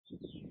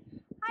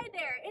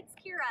there, it's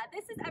Kira.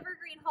 This is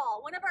Evergreen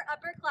Hall, one of our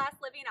upper class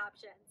living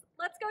options.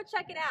 Let's go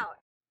check it out.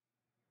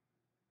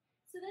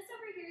 So this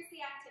over here is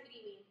the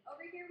activity wing.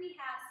 Over here we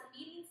have some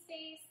meeting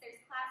space, there's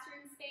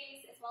classroom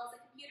space, as well as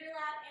a computer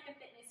lab and a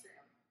fitness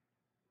room.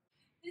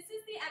 This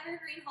is the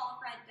Evergreen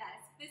Hall front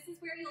desk. This is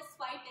where you'll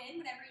swipe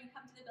in whenever you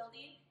come to the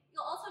building.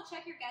 You'll also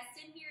check your guests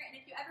in here, and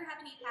if you ever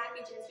have any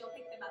packages, you'll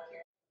pick them up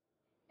here.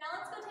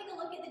 Now let's go take a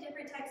look at the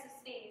different types of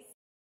space.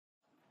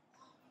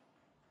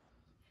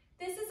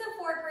 This is a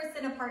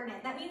 4-person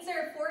apartment. That means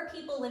there are 4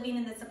 people living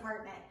in this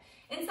apartment.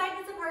 Inside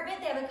this apartment,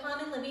 they have a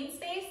common living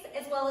space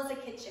as well as a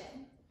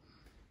kitchen.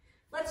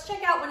 Let's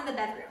check out one of the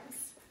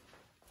bedrooms.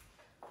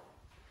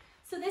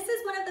 So this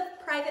is one of the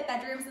private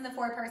bedrooms in the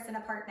 4-person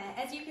apartment.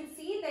 As you can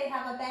see, they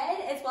have a bed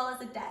as well as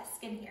a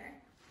desk in here.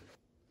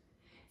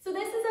 So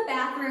this is a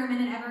bathroom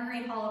in an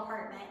Evergreen Hall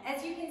apartment.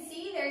 As you can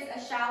see, there's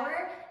a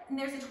shower and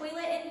there's a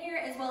toilet in here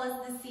as well as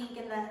the sink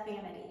and the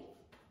vanity.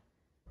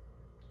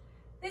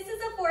 This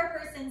is a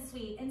 4-person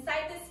suite.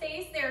 Inside this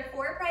space, there are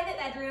 4 private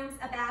bedrooms,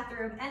 a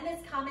bathroom, and this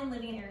common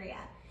living area.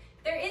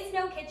 There is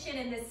no kitchen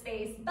in this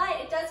space, but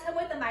it does come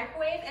with a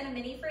microwave and a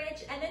mini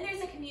fridge, and then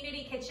there's a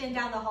community kitchen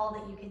down the hall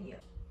that you can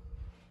use.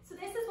 So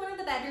this is one of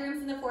the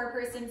bedrooms in the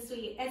 4-person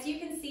suite. As you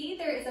can see,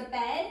 there is a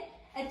bed,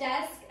 a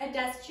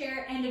desk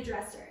chair, and a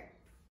dresser.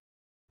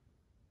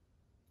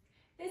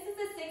 This is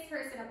a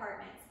 6-person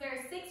apartment. So there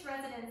are 6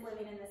 residents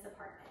living in this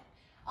apartment.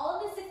 All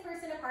of the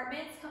 6-person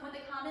apartments come with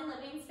a common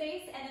living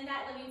space, and in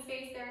that living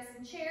space there are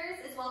some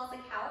chairs as well as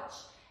a couch,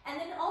 and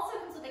then it also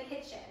comes with a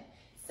kitchen.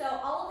 So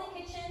all of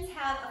the kitchens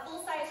have a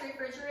full-size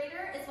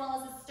refrigerator as well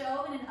as a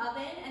stove and an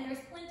oven, and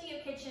there's plenty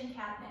of kitchen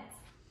cabinets.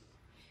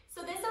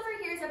 So this over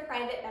here is a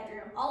private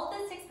bedroom. All of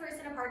the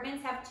 6-person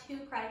apartments have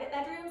 2 private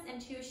bedrooms and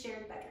 2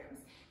 shared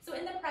bedrooms. So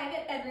in the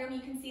private bedroom,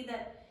 you can see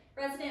the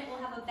resident will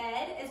have a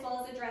bed as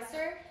well as a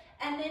dresser,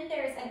 and then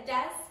there's a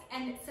desk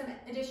and some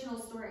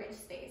additional storage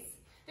space.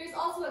 There's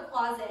also a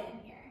closet in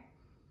here.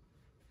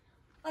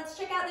 Let's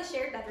check out the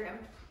shared bedroom.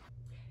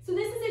 So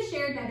this is a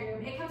shared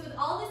bedroom. It comes with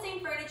all the same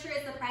furniture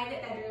as the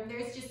private bedroom.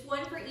 There's just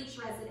 1 for each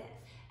resident.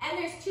 And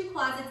there's 2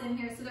 closets in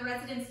here so the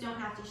residents don't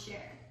have to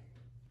share.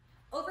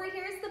 Over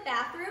here is the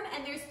bathroom,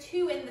 and there's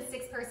 2 in the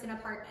 6-person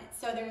apartment.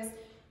 So there's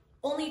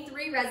only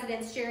 3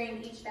 residents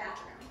sharing each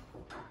bathroom.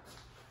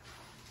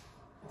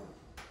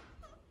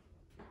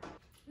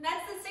 And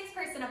that's the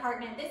 6-person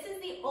apartment. This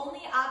is the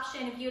only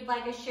option if you'd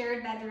like a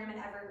shared bedroom in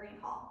Evergreen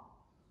Hall.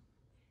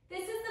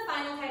 This is the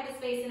final type of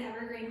space in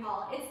Evergreen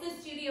Hall. It's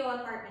the studio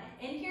apartment.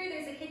 In here,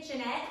 there's a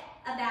kitchenette,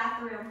 a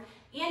bathroom,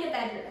 and a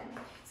bedroom.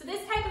 So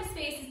this type of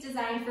space is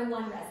designed for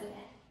 1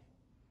 resident.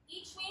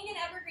 Each wing in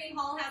Evergreen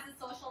Hall has a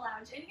social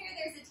lounge. In here,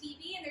 there's a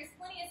TV, and there's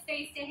plenty of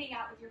space to hang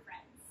out with your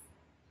friends.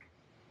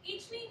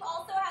 Each wing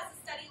also has a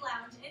study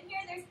lounge. In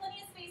here, there's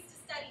plenty of space to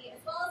study,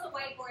 as well as a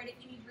whiteboard if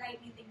you need to write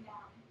anything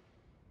down.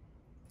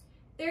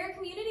 There are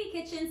community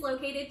kitchens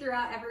located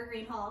throughout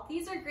Evergreen Hall.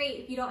 These are great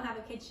if you don't have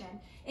a kitchen.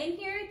 In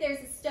here, there's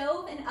a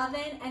stove, an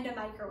oven, and a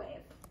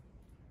microwave.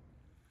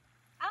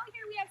 Out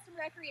here, we have some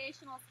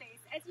recreational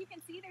space. As you can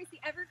see, there's the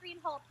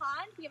Evergreen Hall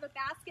pond. We have a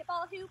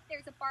basketball hoop,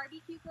 there's a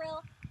barbecue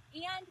grill,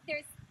 and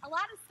there's a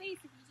lot of space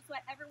if you just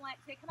ever want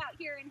to come out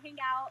here and hang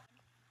out.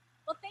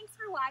 Well, thanks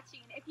for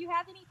watching. If you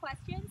have any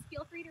questions,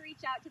 feel free to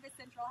reach out to the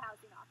Central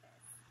Housing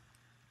Office.